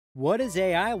What is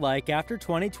AI like after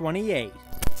 2028?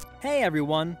 Hey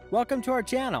everyone, welcome to our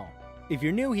channel. If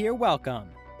you're new here, welcome.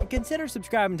 And consider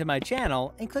subscribing to my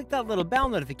channel and click that little bell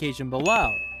notification below.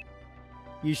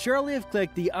 You surely have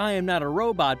clicked the I am not a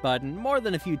robot button more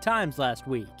than a few times last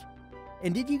week.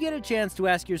 And did you get a chance to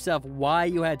ask yourself why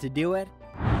you had to do it?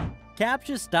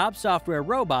 CAPTCHA stops software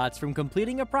robots from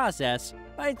completing a process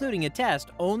by including a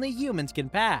test only humans can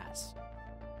pass.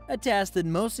 A test that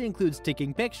mostly includes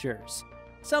taking pictures,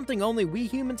 something only we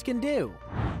humans can do.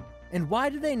 And why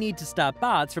do they need to stop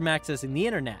bots from accessing the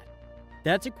internet?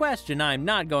 That's a question I'm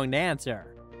not going to answer.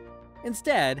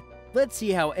 Instead, let's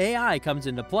see how AI comes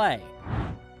into play.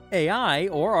 AI,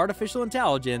 or artificial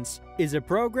intelligence, is a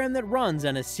program that runs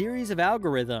on a series of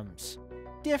algorithms.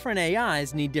 Different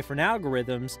AIs need different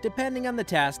algorithms depending on the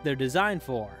task they're designed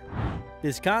for.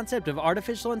 This concept of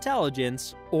artificial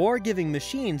intelligence, or giving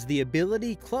machines the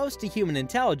ability close to human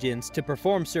intelligence to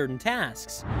perform certain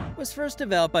tasks, was first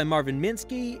developed by Marvin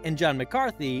Minsky and John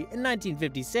McCarthy in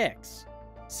 1956.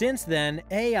 Since then,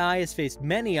 AI has faced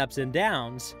many ups and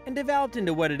downs and developed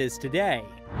into what it is today.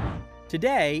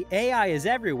 Today, AI is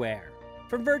everywhere,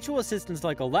 from virtual assistants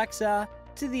like Alexa,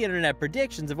 to the internet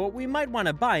predictions of what we might want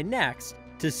to buy next,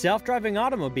 to self-driving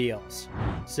automobiles.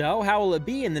 So how will it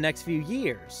be in the next few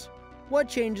years? What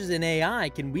changes in AI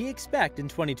can we expect in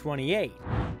 2028?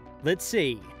 Let's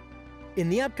see. In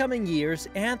the upcoming years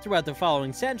and throughout the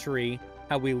following century,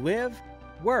 how we live,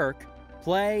 work,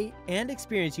 play, and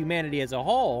experience humanity as a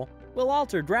whole will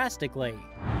alter drastically.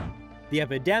 The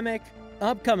epidemic,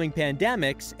 upcoming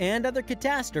pandemics, and other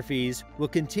catastrophes will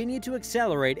continue to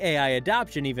accelerate AI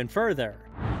adoption even further.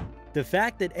 The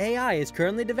fact that AI is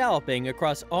currently developing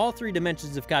across all three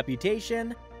dimensions of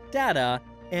computation, data,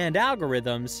 and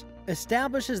algorithms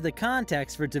establishes the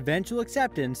context for its eventual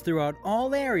acceptance throughout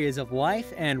all areas of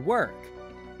life and work.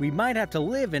 We might have to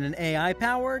live in an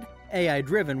AI-powered,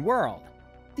 AI-driven world,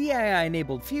 the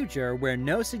AI-enabled future where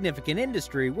no significant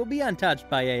industry will be untouched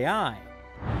by AI.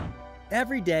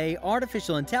 Every day,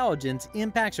 artificial intelligence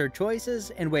impacts our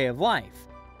choices and way of life,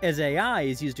 as AI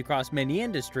is used across many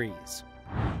industries.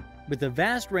 With a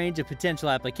vast range of potential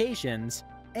applications,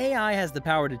 AI has the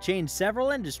power to change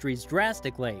several industries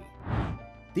drastically.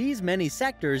 These many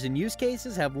sectors and use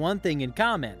cases have one thing in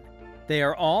common: they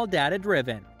are all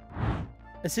data-driven.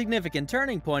 A significant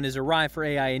turning point has arrived for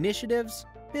AI initiatives,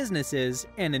 businesses,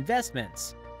 and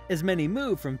investments, as many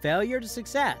move from failure to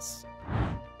success.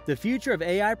 The future of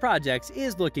AI projects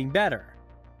is looking better.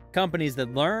 Companies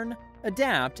that learn,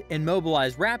 adapt, and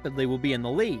mobilize rapidly will be in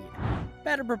the lead,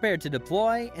 better prepared to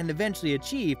deploy and eventually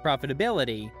achieve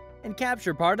profitability and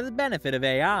capture part of the benefit of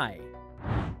AI.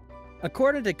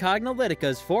 According to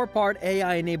Cognilytica's four-part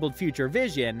AI-enabled future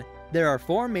vision, there are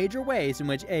four major ways in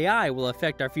which AI will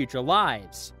affect our future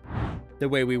lives: the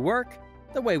way we work,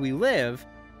 the way we live,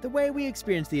 the way we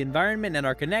experience the environment and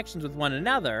our connections with one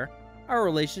another, our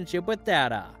relationship with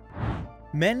data.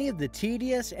 Many of the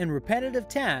tedious and repetitive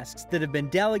tasks that have been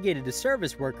delegated to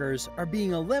service workers are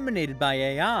being eliminated by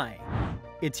AI.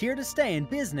 It's here to stay in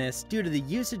business due to the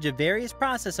usage of various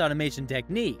process automation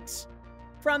techniques,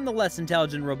 from the less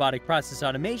intelligent robotic process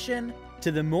automation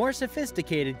to the more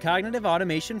sophisticated cognitive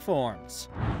automation forms.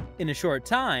 In a short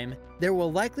time, there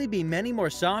will likely be many more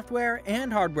software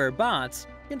and hardware bots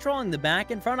controlling the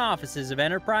back and front offices of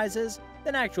enterprises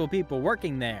than actual people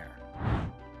working there.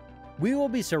 We will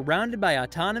be surrounded by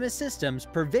autonomous systems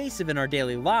pervasive in our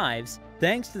daily lives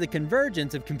thanks to the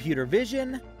convergence of computer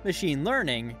vision, machine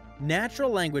learning, natural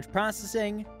language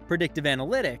processing, predictive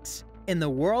analytics, in the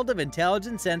world of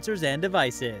intelligent sensors and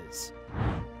devices.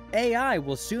 AI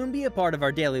will soon be a part of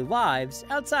our daily lives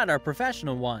outside our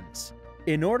professional ones.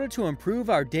 In order to improve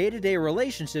our day-to-day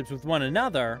relationships with one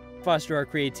another, foster our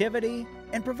creativity,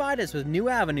 and provide us with new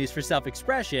avenues for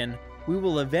self-expression, we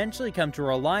will eventually come to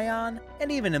rely on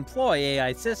and even employ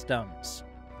AI systems.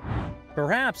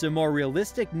 Perhaps a more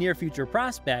realistic near-future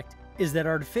prospect is that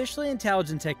artificially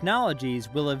intelligent technologies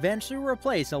will eventually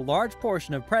replace a large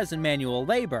portion of present manual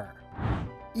labor.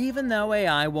 Even though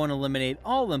AI won't eliminate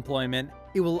all employment,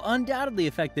 it will undoubtedly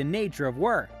affect the nature of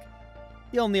work.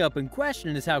 The only open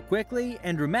question is how quickly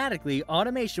and dramatically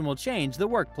automation will change the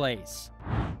workplace.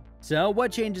 So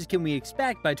what changes can we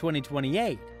expect by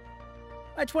 2028?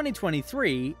 By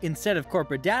 2023, instead of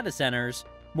corporate data centers,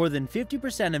 more than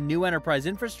 50% of new enterprise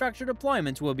infrastructure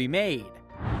deployments will be made.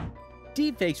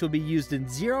 Deepfakes will be used in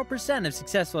 0% of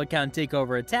successful account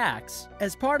takeover attacks,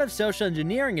 as part of social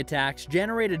engineering attacks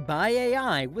generated by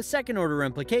AI with second-order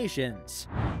implications.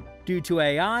 Due to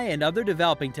AI and other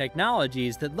developing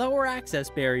technologies that lower access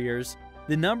barriers,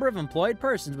 the number of employed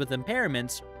persons with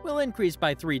impairments will increase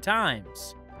by 3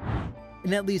 times.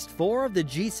 In at least 4 of the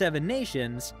G7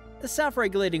 nations, a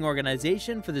self-regulating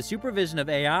organization for the supervision of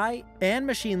AI and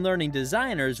machine learning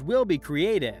designers will be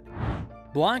created.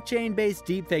 Blockchain-based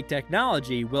deepfake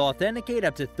technology will authenticate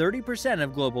up to 30%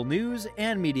 of global news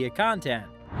and media content.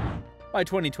 By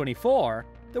 2024,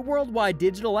 the worldwide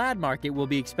digital ad market will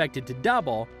be expected to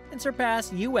double and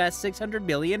surpass US $600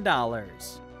 billion.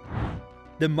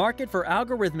 The market for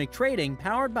algorithmic trading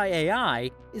powered by AI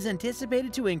is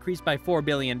anticipated to increase by $4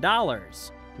 billion,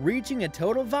 reaching a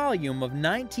total volume of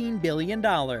 $19 billion.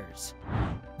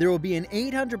 There will be an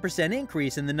 800%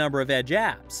 increase in the number of edge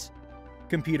apps.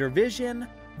 Computer vision,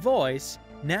 voice,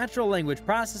 natural language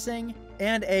processing,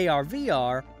 and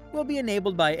AR/VR will be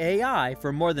enabled by AI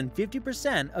for more than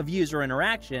 50% of user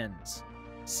interactions.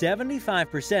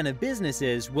 75% of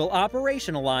businesses will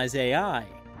operationalize AI.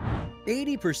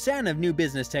 80% of new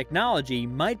business technology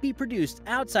might be produced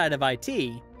outside of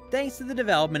IT thanks to the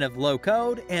development of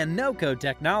low-code and no-code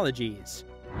technologies.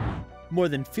 More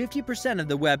than 50% of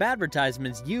the web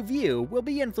advertisements you view will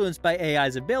be influenced by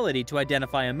AI's ability to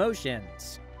identify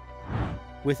emotions.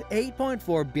 With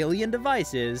 8.4 billion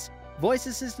devices, voice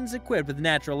assistants equipped with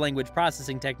natural language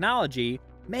processing technology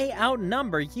may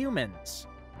outnumber humans.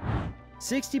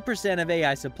 60% of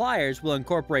AI suppliers will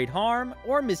incorporate harm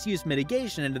or misuse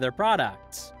mitigation into their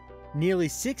products. Nearly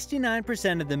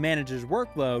 69% of the manager's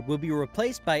workload will be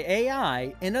replaced by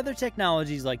AI and other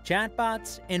technologies like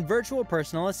chatbots and virtual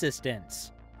personal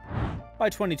assistants. By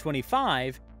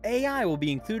 2025, AI will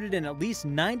be included in at least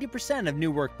 90% of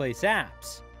new workplace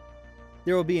apps.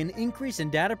 There will be an increase in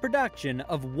data production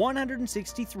of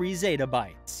 163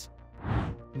 zettabytes.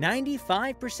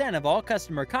 95% of all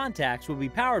customer contacts will be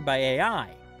powered by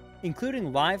AI,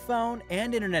 including live phone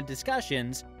and internet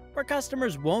discussions where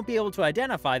customers won't be able to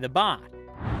identify the bot.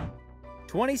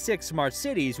 26 smart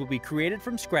cities will be created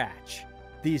from scratch.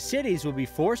 These cities will be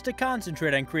forced to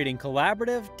concentrate on creating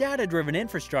collaborative, data-driven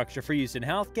infrastructure for use in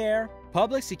healthcare,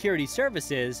 public security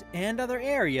services, and other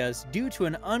areas due to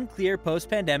an unclear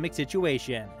post-pandemic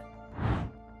situation.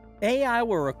 AI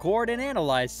will record and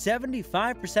analyze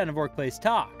 75% of workplace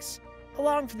talks,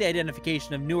 allowing for the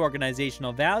identification of new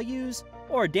organizational values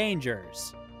or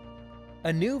dangers.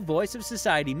 A new Voice of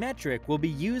Society metric will be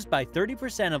used by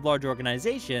 30% of large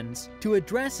organizations to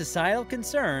address societal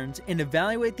concerns and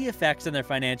evaluate the effects on their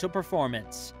financial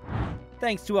performance.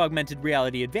 Thanks to augmented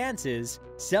reality advances,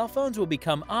 cell phones will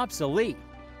become obsolete.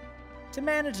 To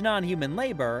manage non-human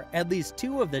labor, at least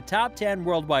 2 of the top 10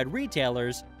 worldwide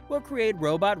retailers will create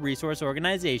robot resource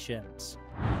organizations.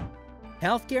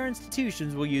 Healthcare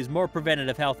institutions will use more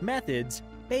preventative health methods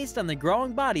based on the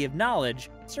growing body of knowledge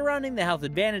surrounding the health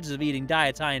advantages of eating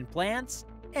diets high in plants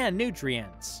and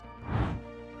nutrients.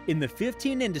 In the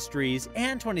 15 industries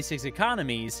and 26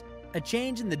 economies, a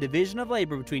change in the division of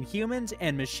labor between humans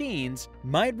and machines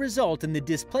might result in the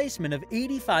displacement of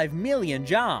 85 million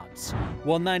jobs,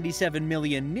 while 97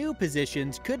 million new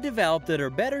positions could develop that are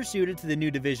better suited to the new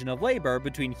division of labor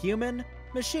between human,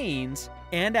 machines,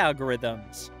 and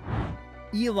algorithms.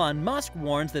 Elon Musk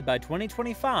warns that by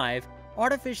 2025,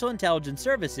 artificial intelligence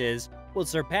services will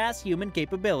surpass human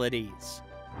capabilities.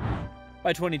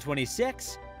 By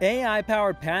 2026,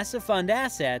 AI-powered passive fund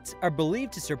assets are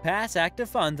believed to surpass active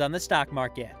funds on the stock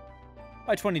market.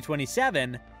 By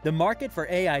 2027, the market for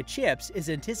AI chips is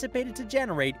anticipated to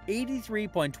generate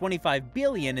 $83.25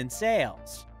 billion in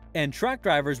sales, and truck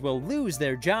drivers will lose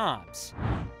their jobs.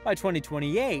 By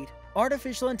 2028,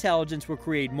 artificial intelligence will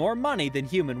create more money than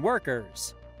human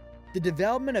workers. The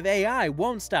development of AI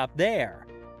won't stop there.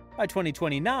 By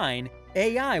 2029,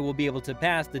 AI will be able to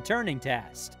pass the Turing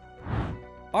test.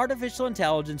 Artificial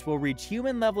intelligence will reach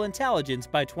human-level intelligence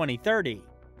by 2030.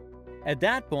 At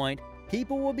that point,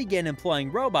 people will begin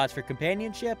employing robots for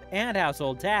companionship and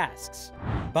household tasks.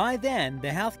 By then, the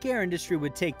healthcare industry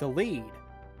would take the lead.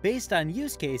 Based on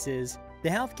use cases, the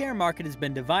healthcare market has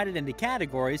been divided into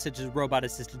categories such as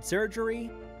robot-assisted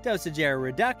surgery, dosage error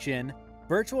reduction,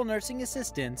 virtual nursing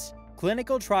assistance,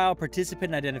 clinical trial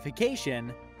participant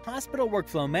identification, hospital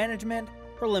workflow management,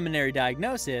 preliminary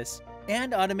diagnosis,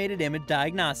 and automated image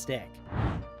diagnostic.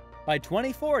 By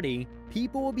 2040,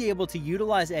 people will be able to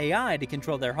utilize AI to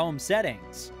control their home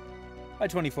settings. By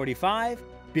 2045,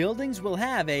 buildings will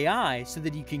have AI so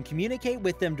that you can communicate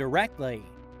with them directly.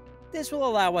 This will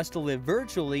allow us to live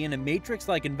virtually in a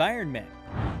matrix-like environment.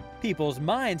 People's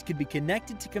minds could be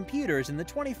connected to computers in the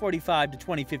 2045 to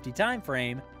 2050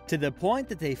 timeframe to the point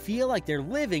that they feel like they're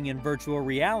living in virtual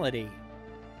reality.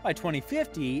 By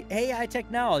 2050, AI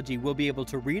technology will be able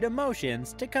to read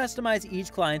emotions to customize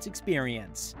each client's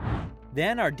experience.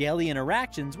 Then our daily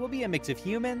interactions will be a mix of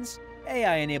humans,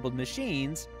 AI-enabled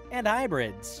machines, and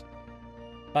hybrids.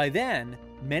 By then,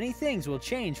 many things will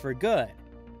change for good.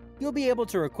 You'll be able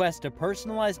to request a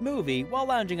personalized movie while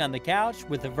lounging on the couch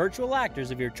with the virtual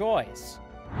actors of your choice.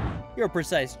 Your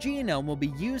precise genome will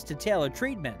be used to tailor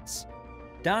treatments.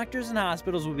 Doctors and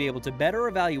hospitals will be able to better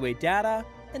evaluate data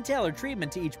and tailor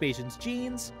treatment to each patient's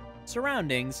genes,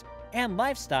 surroundings, and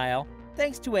lifestyle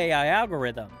thanks to AI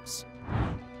algorithms.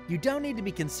 You don't need to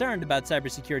be concerned about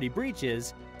cybersecurity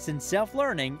breaches, since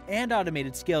self-learning and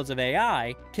automated skills of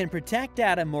AI can protect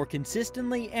data more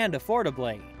consistently and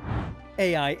affordably.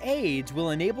 AI aides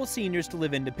will enable seniors to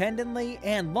live independently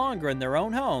and longer in their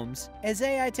own homes, as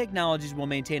AI technologies will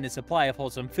maintain a supply of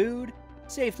wholesome food,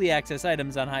 safely access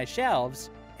items on high shelves,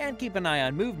 and keep an eye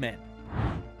on movement.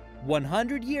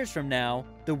 100 years from now,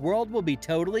 the world will be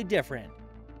totally different.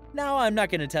 Now, I'm not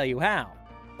going to tell you how,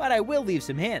 but I will leave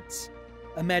some hints.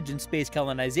 Imagine space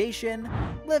colonization,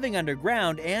 living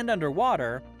underground and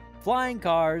underwater, flying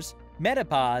cars,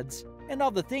 metapods, and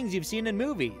all the things you've seen in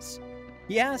movies.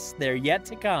 Yes, they're yet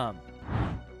to come.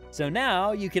 So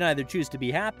now you can either choose to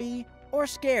be happy or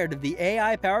scared of the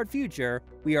AI-powered future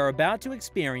we are about to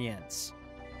experience.